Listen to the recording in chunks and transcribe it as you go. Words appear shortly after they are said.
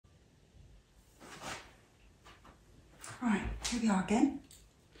Here we are again.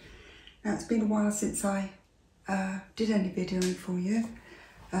 Now it's been a while since I did any videoing for you,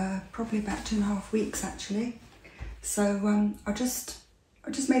 probably about 2.5 weeks actually. So I just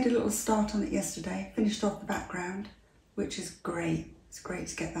made a little start on it yesterday, finished off the background, which is great. It's great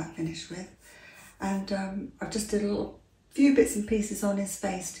to get that finished with. And I just did a few bits and pieces on his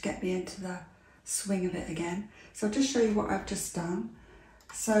face to get me into the swing of it again. So I'll just show you what I've just done.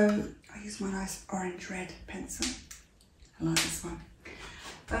 So I use my nice orange red pencil. I like this one.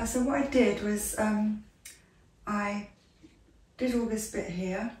 So what I did was I did all this bit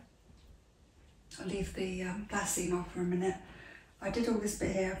here. I'll leave the glassine off for a minute. I did all this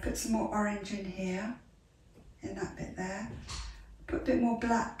bit here. I put some more orange in here, in that bit there. Put a bit more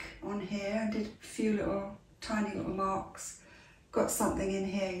black on here and did a few little tiny little marks. Got something in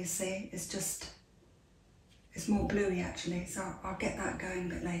here, you see. It's more bluey actually, so I'll get that going a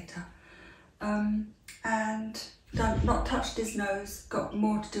bit later. And not touched his nose, got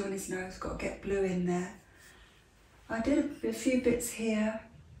more to do on his nose, got to get blue in there. I did a few bits here,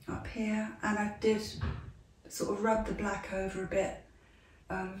 up here, and I did sort of rub the black over a bit.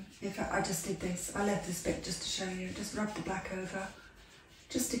 In fact, I just did this. I left this bit just to show you, just rub the black over,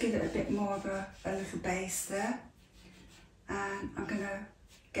 just to give it a bit more of a little base there. And I'm going to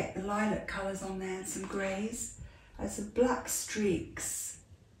get the lilac colours on there and some greys. There's some black streaks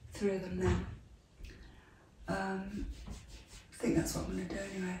through them then. I think that's what I'm going to do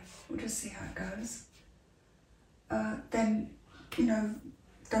anyway. We'll just see how it goes. Then, you know,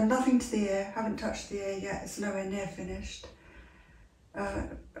 done nothing to the ear, haven't touched the ear yet, it's nowhere near finished.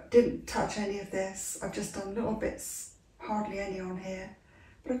 Didn't touch any of this, I've just done little bits, hardly any on here.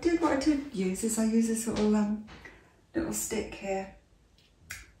 But what I did use is I use this little stick here.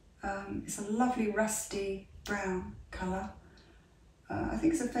 It's a lovely rusty brown colour. I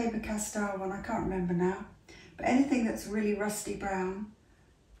think it's a FABER CASTELL one, I can't remember now. But anything that's really rusty brown,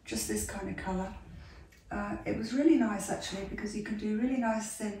 just this kind of colour. It was really nice actually, because you can do really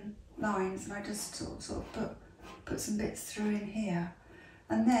nice thin lines, and I just sort of put some bits through in here.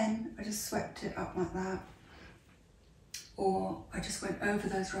 And then I just swept it up like that. Or I just went over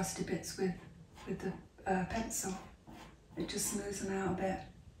those rusty bits with the pencil. It just smooths them out a bit.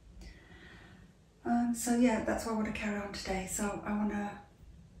 So yeah, that's what I want to carry on today. So I want to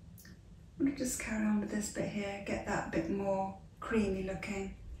just carry on with this bit here, get that a bit more creamy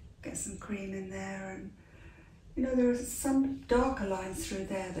looking, get some cream in there, and you know, there are some darker lines through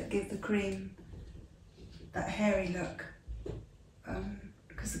there that give the cream that hairy look,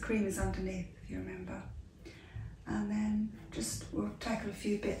 because the cream is underneath, if you remember. And then we'll tackle a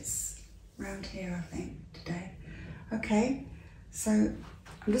few bits around here, I think, today. Okay, so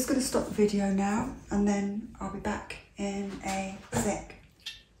I'm just going to stop the video now, and then I'll be back in a sec.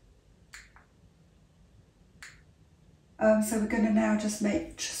 So we're going to now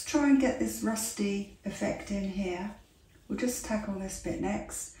just try and get this rusty effect in here. We'll just tackle this bit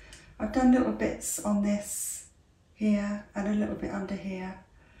next. I've done little bits on this here and a little bit under here,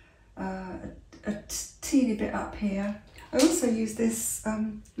 a teeny bit up here. I also use this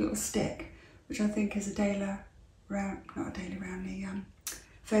little stick, which I think is the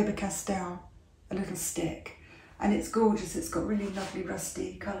FABER CASTEL, a little stick, and it's gorgeous. It's got really lovely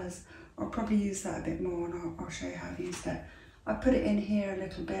rusty colours. I'll probably use that a bit more, and I'll show you how I've used it. I put it in here a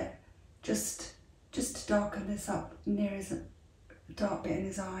little bit, just to darken this up near his dark bit in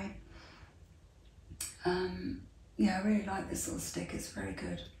his eye. Yeah, I really like this little stick. It's very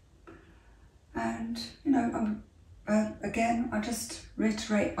good. And you know, again, I just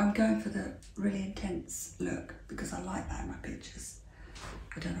reiterate, I'm going for the really intense look because I like that in my pictures.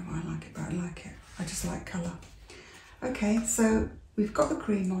 I don't know why I like it, but I like it. I just like colour. Okay, so we've got the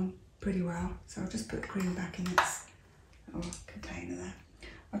cream on pretty well, so I'll just put the cream back in its little container there.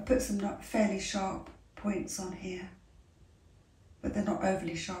 I've put some not fairly sharp points on here, but they're not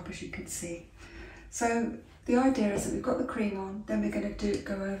overly sharp, as you can see. So the idea is that we've got the cream on, then we're going to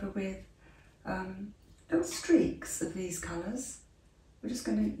go over with little streaks of these colours. We're just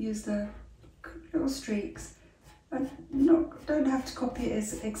going to use the little streaks, and don't have to copy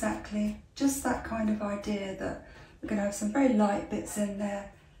it exactly, just that kind of idea that we're going to have some very light bits in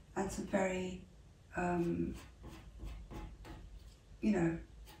there and some very, you know,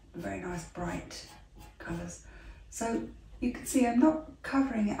 very nice bright colours. So you can see I'm not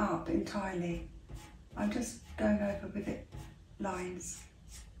covering it up entirely. I'm just going over with it lines.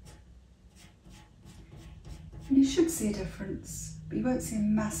 And you should see a difference, but you won't see a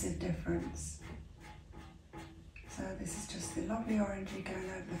massive difference. So this is just the lovely orangey going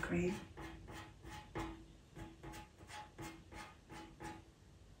over the cream.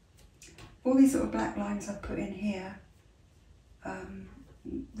 All these little black lines I've put in here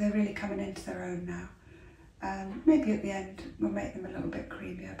they're really coming into their own now. And maybe at the end we'll make them a little bit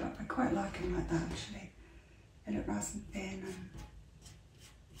creamier, but I quite like them like that actually. They look nice and thin. And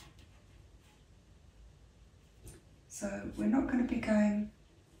so we're not going to be going,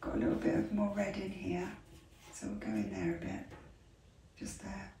 got a little bit of more red in here, so we'll go in there a bit, just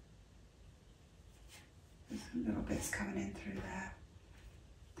there. There's little bits coming in through there.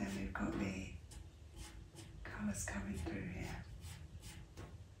 Then we've got the colours coming through here.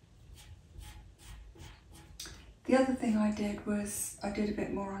 The other thing I did was, I did a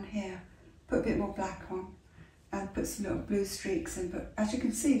bit more on here, put a bit more black on and put some little blue streaks in, but as you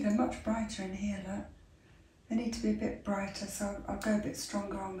can see they're much brighter in here, look. They need to be a bit brighter, so I'll go a bit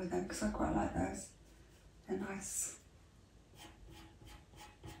stronger on with them because I quite like those. They're nice.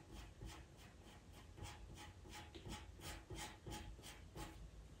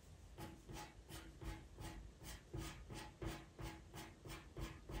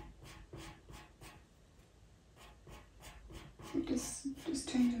 Just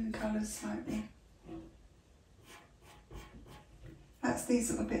changing the colours slightly. That's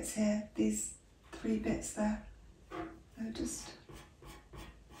these little bits here, these 3 bits there. They're just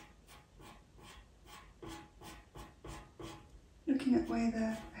looking at where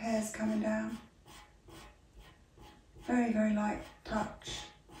the hair's coming down. Very, very light touch.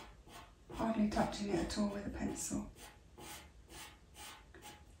 Hardly touching it at all with a pencil.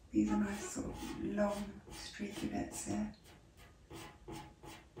 These are nice sort of long streaky bits here.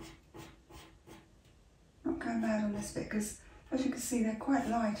 Not going mad on this bit because, as you can see, they're quite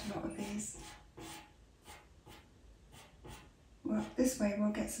light, a lot of these. Well, this way we'll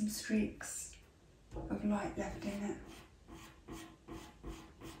get some streaks of light left in it.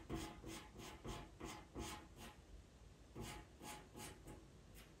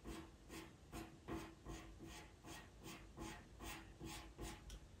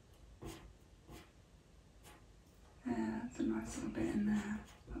 Yeah, that's a nice little bit in there.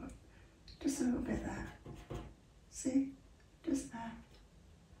 Just a little bit there. See? Just there.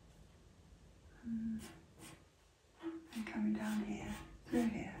 And coming down here, through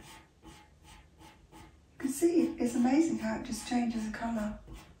here. You can see it's amazing how it just changes the colour.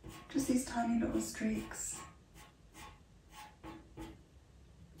 Just these tiny little streaks.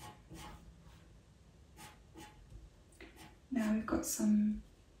 Now we've got some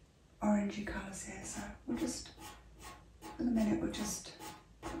orangey colours here, so we'll just, for the minute, we'll just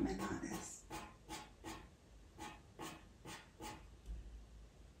put them in like this.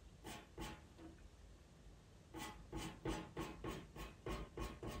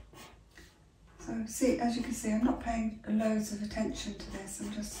 So see, as you can see, I'm not paying loads of attention to this,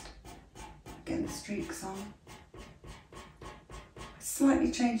 I'm just getting the streaks on. I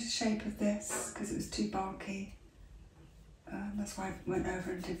slightly changed the shape of this because it was too bulky. That's why I went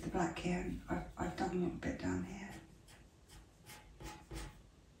over and did the black here, and I've done a little bit down here.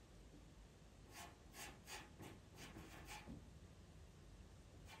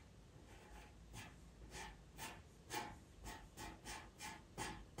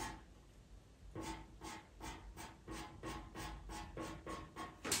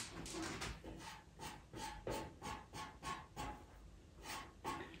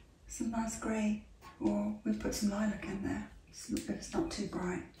 Some nice grey, or we'll put some lilac in there if it's not too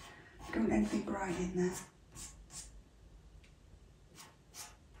bright. I don't want anything bright in there.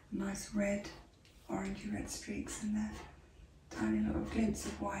 Nice red, orangey red streaks in there. Tiny little glints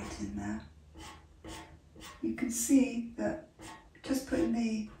of white in there. You can see that just putting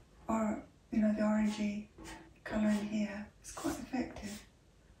the orangey colour in here is quite effective.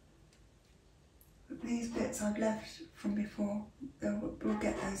 But these bits I've left from before, we'll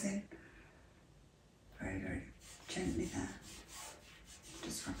get those in very, very gently there.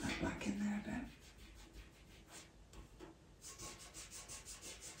 Just rub that black in there a bit.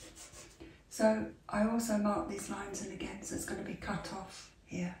 So I also mark these lines in again, so it's going to be cut off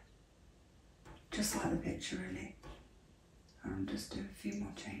here, just like the picture really. I'll just do a few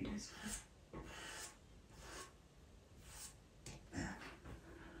more changes. There.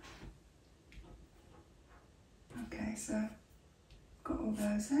 Okay, so got all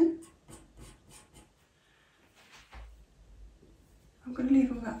those in. I'm going to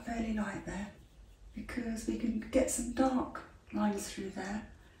leave all that fairly light there because we can get some dark lines through there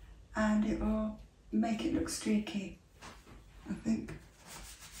and it will make it look streaky, I think.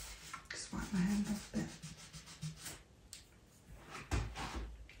 Just wipe my hand off a bit.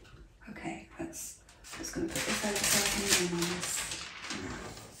 Okay, that's just going to put this over so I can lean on this now.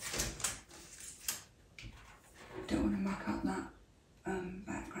 Don't want to muck up that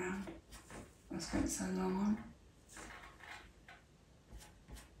background I spent so long on.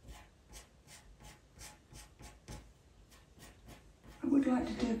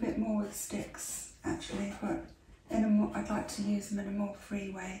 bit more with sticks actually, but in a more, I'd like to use them in a more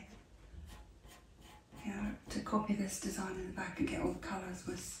free way. Yeah, to copy this design in the back and get all the colours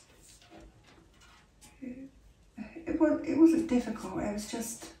was, it wasn't difficult, it was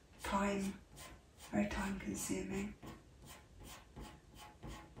just time, very time consuming.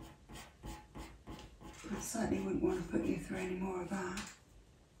 I certainly wouldn't want to put you through any more of that.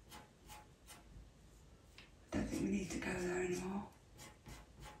 I don't think we need to go there anymore.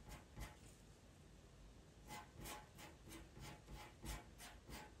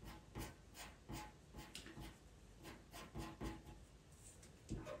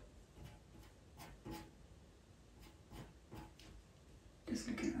 Just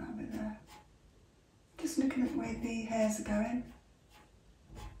looking at that bit there. Just looking at the way the hairs are going.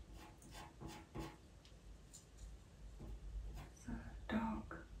 So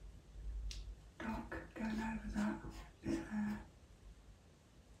dark going over that bit there.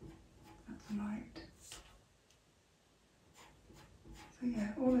 That's light. So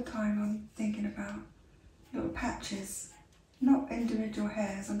yeah, all the time I'm thinking about little patches, not individual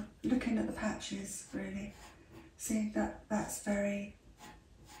hairs. I'm looking at the patches really. See that's very.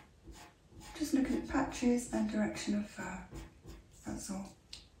 Just looking at patches and direction of fur, that's all.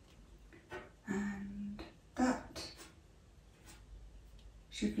 And that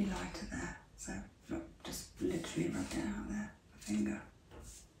should be lighter there. So look, just literally rub it out there, my finger.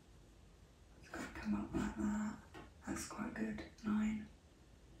 It's got to come up like that. That's quite good, line.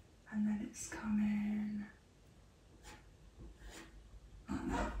 And then it's coming like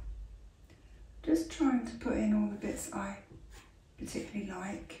that. Just trying to put in all the bits I particularly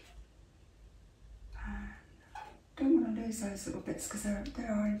like. Don't want to lose those little bits because they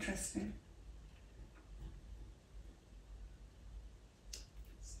are interesting.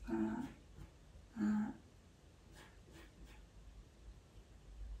 So that.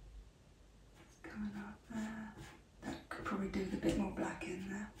 It's coming up there. That could probably do with a bit more black in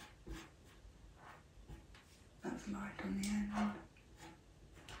there. That's light on the end.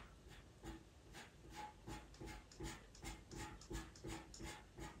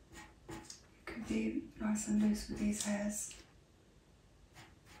 Be nice and loose with these hairs.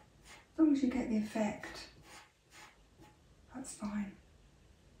 As long as you get the effect, that's fine.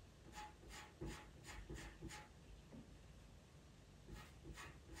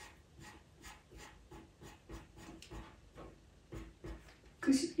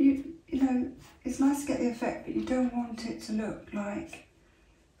 Because you know, it's nice to get the effect, but you don't want it to look like.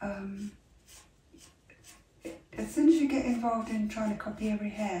 As soon as you get involved in trying to copy every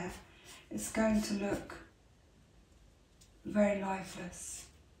hair, it's going to look very lifeless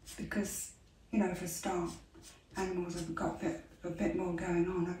because, you know, for a start, animals have got a bit more going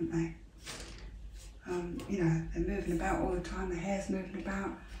on, haven't they? You know, they're moving about all the time, the hair's moving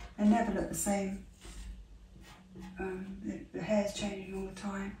about, they never look the same. The hair's changing all the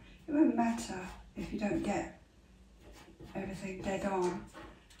time. It won't matter if you don't get everything dead on.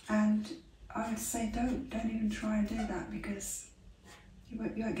 And I would say don't even try and do that because you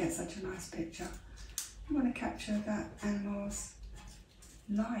won't get such a nice picture. You want to capture that animal's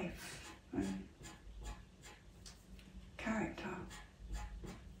life and character.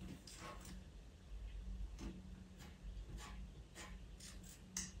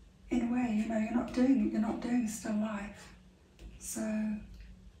 In a way, you know, you're not doing still life. So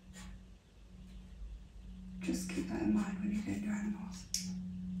just keep that in mind when you're doing your animals.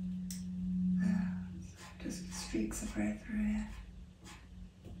 There, just streaks of red through here.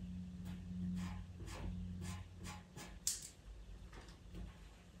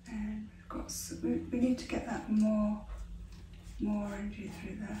 And we need to get that more orangey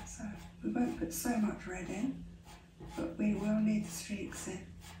through there, so we won't put so much red in, but we will need the streaks in.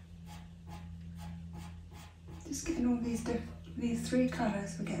 Just getting all these three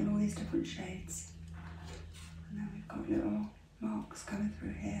colours, we're getting all these different shades. And then we've got little marks coming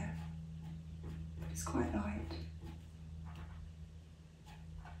through here. It's quite light.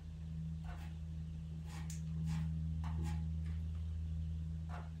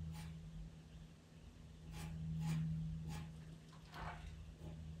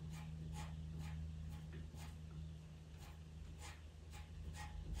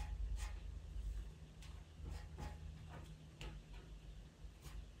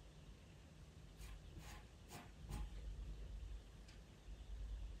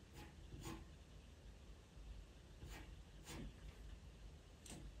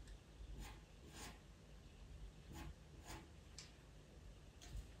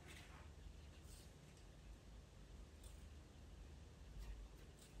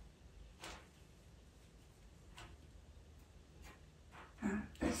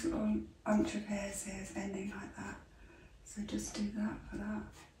 little bunch of hairs here is ending like that. So just do that for that.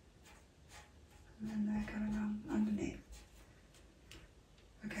 And then they're going on underneath.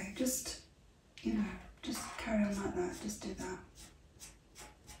 Okay, just, you know, just carry on like that, just do that.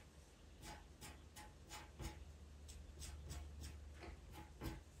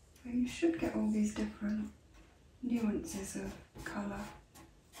 So you should get all these different nuances of colour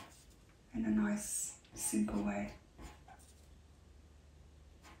in a nice, simple way.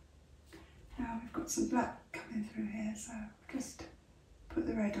 Now we've got some black coming through here, so just put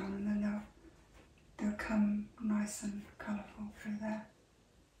the red on and then they'll come nice and colourful through there.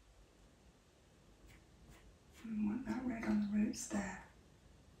 We want that red on the roots there,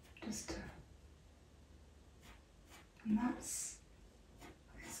 just to, and it's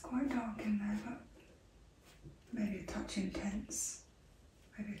quite dark in there, but maybe a touch intense,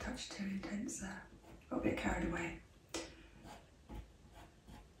 maybe a touch too intense there. Got a bit carried away.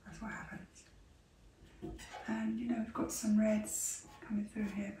 That's what happens. And you know, we've got some reds coming through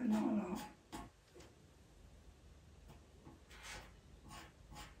here, but not a lot.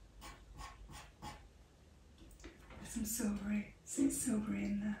 Some silvery, see silvery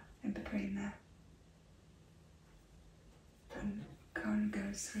in between there, and kind of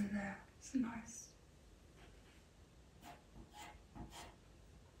goes through there. It's nice.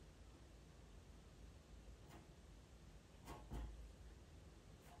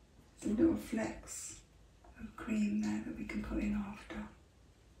 Some little flecks of cream there that we can put in after.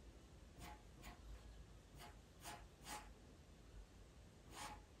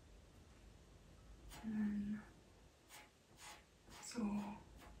 And then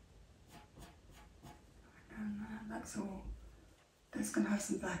that's all. That's going to have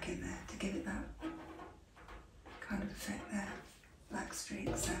some black in there to give it that kind of effect there. Black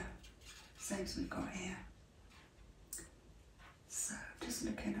streaks there, same as we've got here. So just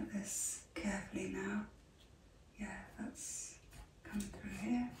looking at this carefully now. Yeah, that's coming through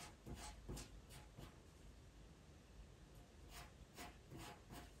here.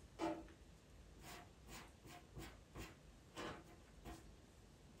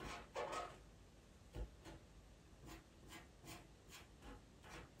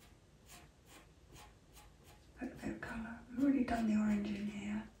 Done the orange in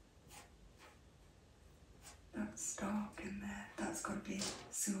here. That's dark in there. That's got to be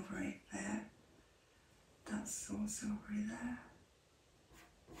silvery there. That's all silvery there.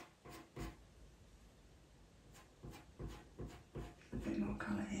 A bit more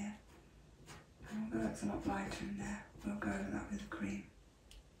colour here. And although it's a lot lighter in there, we'll go over that with the cream.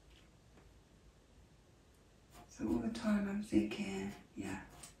 So all the time I'm thinking, yeah,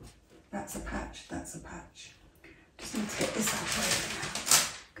 that's a patch, that's a patch. Just need to get this out of the way now,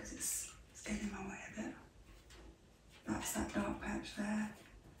 because it's getting in my way a bit. That's that dark patch there.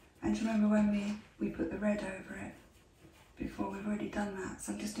 And do you remember when we put the red over it before? We've already done that,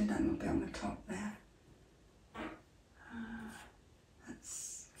 so I'm just doing that little bit on the top there.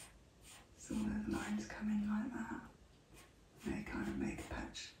 That's all those lines come in like that. They kind of make a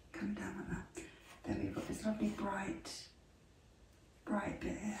patch coming down like that. Then we've got this lovely bright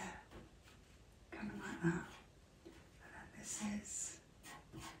bit here, coming like that. This is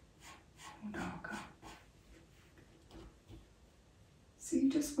all darker. So you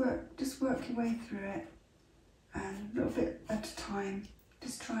just work your way through it, and a little bit at a time.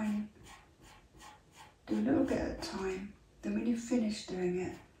 Just try and do a little bit at a time. Then when you've finished doing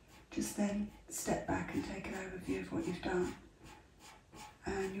it, just then step back and take an overview of what you've done,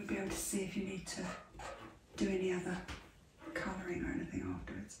 and you'll be able to see if you need to do any other colouring or anything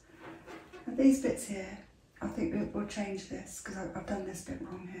afterwards. And these bits here, I think we'll change this, because I've done this bit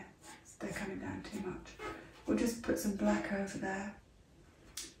wrong here. They're coming down too much. We'll just put some black over there.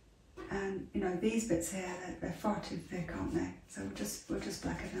 And you know, these bits here, they're far too thick, aren't they? So we'll just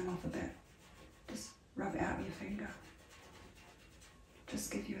blacken them off a bit. Just rub it out with your finger.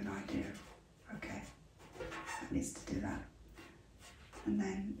 Just give you an idea. Okay, that needs to do that. And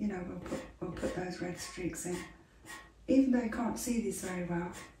then, you know, we'll put those red streaks in. Even though you can't see these very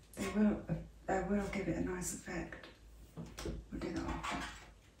well, they will give it a nice effect. We'll do that after.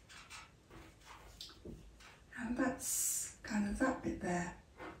 And that's kind of that bit there.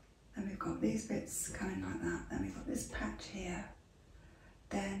 Then we've got these bits coming like that. Then we've got this patch here.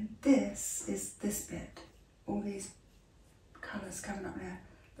 Then this is this bit. All these colours coming up there.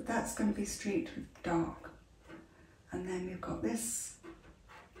 But that's going to be streaked with dark. And then we've got this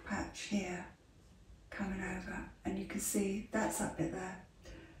patch here coming over. And you can see that's that bit there.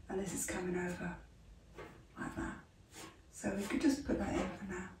 And this is coming over like that. So we could just put that in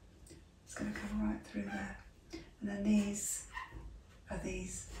for now. It's going to come right through there. And then these are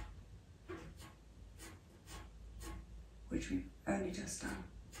these which we've only just done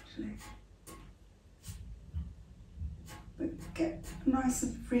actually. But get nice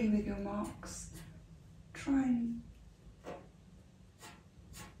and free with your marks. Try and,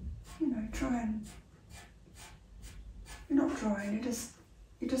 you know, you're not drawing,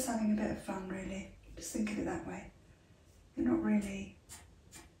 you're just having a bit of fun really. Just think of it that way. You're not really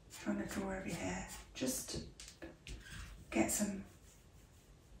trying to draw every hair, just get some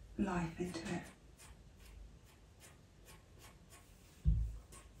life into it.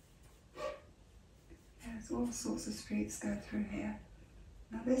 There's all sorts of streaks go through here.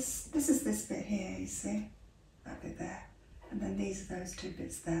 Now this is this bit here, you see, that bit there, and then these are those two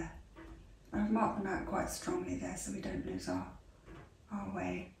bits there. I've marked them out quite strongly there so we don't lose our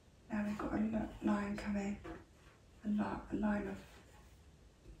way. Now we've got a line coming, a line of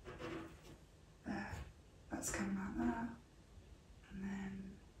there, that's coming like that, and then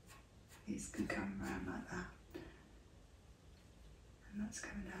these can come around like that, and that's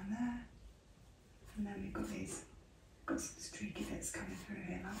coming down there, and then we've got some streaky bits coming through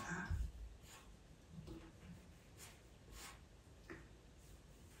here like that.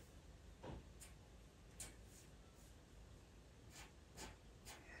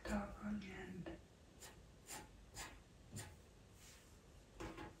 Darker on the end.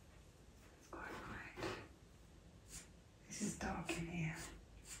 It's quite light. This is dark in here.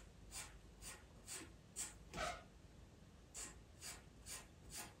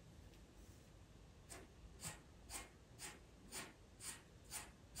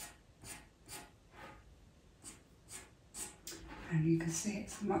 And you can see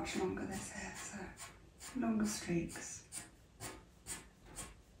it's much longer, this hair, so longer streaks.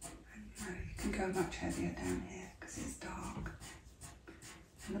 You can go much heavier down here because it's dark.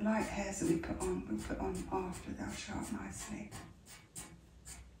 And the light hairs that we put on, we'll put on after, they'll show up nicely.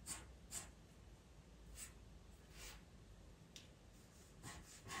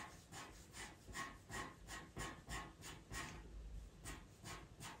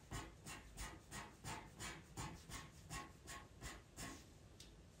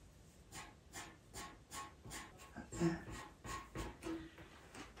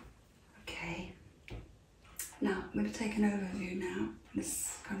 Now, I'm going to take an overview now.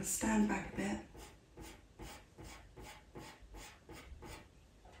 Let's kind of stand back a bit.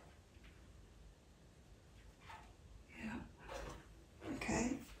 Yeah.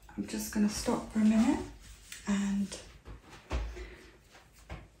 Okay, I'm just going to stop for a minute and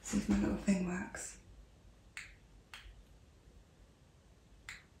see if my little thing works.